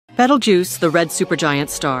Betelgeuse, the red supergiant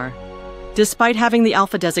star. Despite having the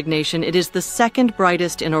Alpha designation, it is the second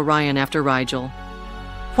brightest in Orion after Rigel.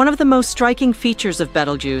 One of the most striking features of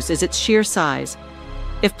Betelgeuse is its sheer size.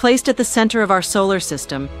 If placed at the center of our solar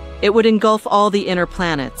system, it would engulf all the inner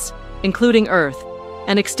planets, including Earth,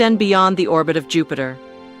 and extend beyond the orbit of Jupiter.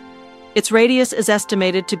 Its radius is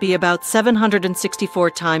estimated to be about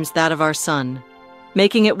 764 times that of our Sun,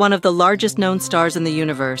 making it one of the largest known stars in the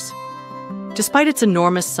universe. Despite its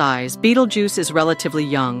enormous size, Betelgeuse is relatively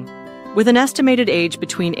young, with an estimated age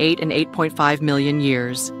between 8 and 8.5 million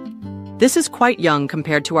years. This is quite young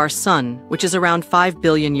compared to our Sun, which is around 5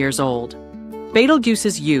 billion years old.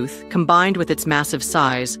 Betelgeuse's youth, combined with its massive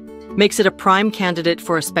size, makes it a prime candidate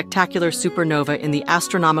for a spectacular supernova in the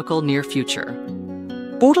astronomical near future.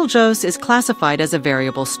 Betelgeuse is classified as a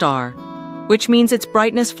variable star, which means its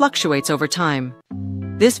brightness fluctuates over time.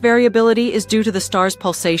 This variability is due to the star's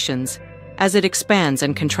pulsations, as it expands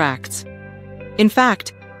and contracts. In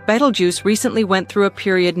fact, Betelgeuse recently went through a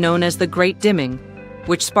period known as the Great Dimming,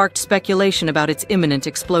 which sparked speculation about its imminent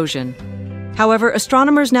explosion. However,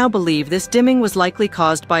 astronomers now believe this dimming was likely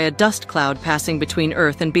caused by a dust cloud passing between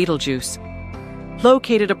Earth and Betelgeuse.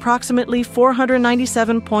 Located approximately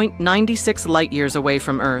 497.96 light-years away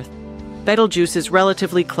from Earth, Betelgeuse is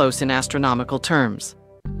relatively close in astronomical terms.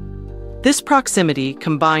 This proximity,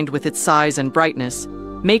 combined with its size and brightness,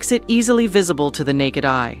 makes it easily visible to the naked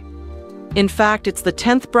eye. In fact, it's the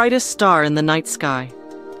 10th brightest star in the night sky,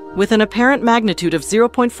 with an apparent magnitude of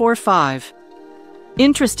 0.45.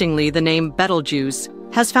 Interestingly, the name Betelgeuse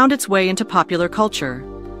has found its way into popular culture.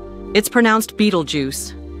 It's pronounced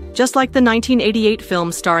Beetlejuice, just like the 1988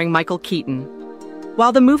 film starring Michael Keaton.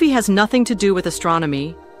 While the movie has nothing to do with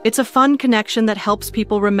astronomy, it's a fun connection that helps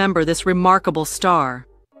people remember this remarkable star.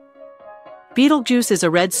 Betelgeuse is a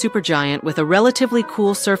red supergiant with a relatively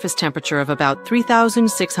cool surface temperature of about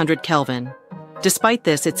 3,600 Kelvin. Despite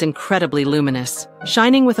this, it's incredibly luminous,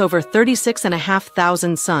 shining with over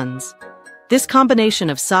 36,500 suns. This combination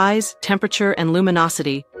of size, temperature, and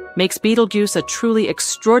luminosity makes Betelgeuse a truly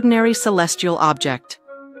extraordinary celestial object.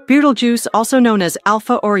 Betelgeuse, also known as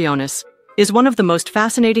Alpha Orionis, is one of the most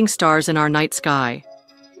fascinating stars in our night sky.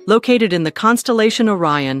 Located in the constellation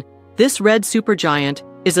Orion, this red supergiant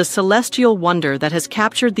is a celestial wonder that has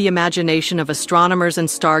captured the imagination of astronomers and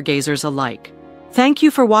stargazers alike. Thank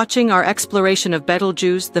you for watching our exploration of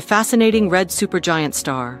Betelgeuse, the fascinating red supergiant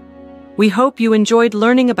star. We hope you enjoyed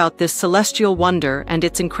learning about this celestial wonder and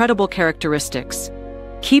its incredible characteristics.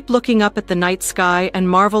 Keep looking up at the night sky and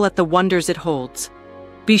marvel at the wonders it holds.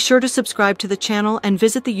 Be sure to subscribe to the channel and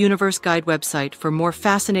visit the Universe Guide website for more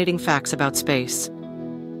fascinating facts about space.